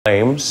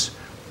claims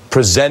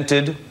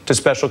presented to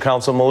Special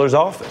Counsel Mueller's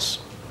office?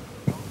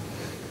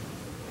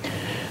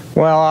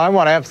 Well, I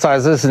want to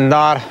emphasize this is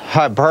not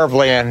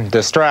hyperbole and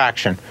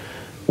distraction.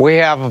 We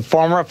have a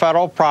former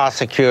federal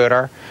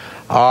prosecutor,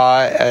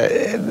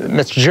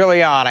 Mr.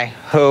 Giuliani,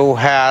 who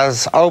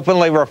has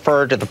openly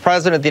referred to the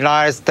President of the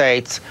United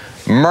States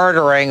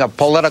murdering a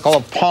political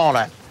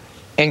opponent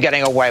and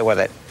getting away with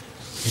it.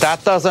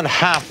 That doesn't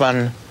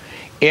happen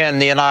in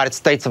the United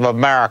States of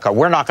America.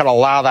 We're not going to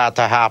allow that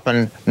to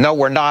happen. No,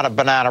 we're not a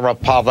banana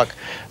republic.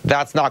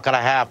 That's not going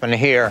to happen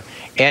here.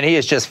 And he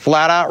is just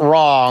flat out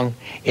wrong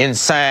in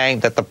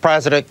saying that the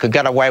president could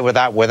get away with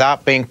that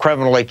without being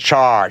criminally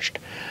charged.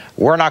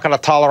 We're not going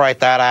to tolerate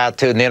that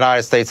attitude in the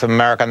United States of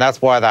America, and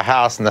that's why the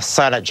House and the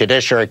Senate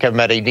Judiciary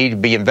Committee need to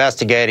be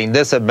investigating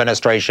this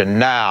administration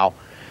now.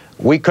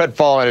 We could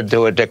fall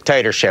into a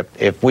dictatorship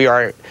if we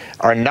are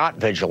not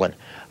vigilant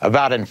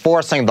about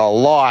enforcing the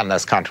law in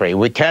this country.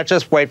 We can't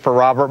just wait for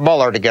Robert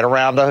Mueller to get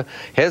around to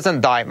his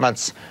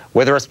indictments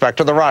with respect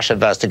to the Russia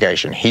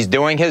investigation. He's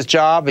doing his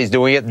job. He's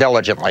doing it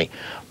diligently.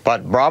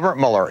 But Robert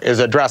Mueller is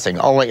addressing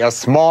only a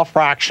small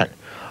fraction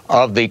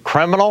of the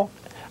criminal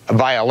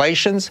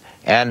violations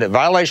and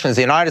violations of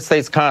the United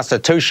States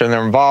Constitution that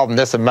are involved in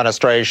this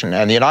administration,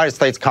 and the United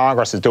States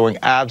Congress is doing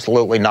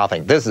absolutely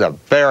nothing. This is a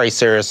very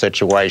serious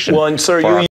situation. Well, and sir,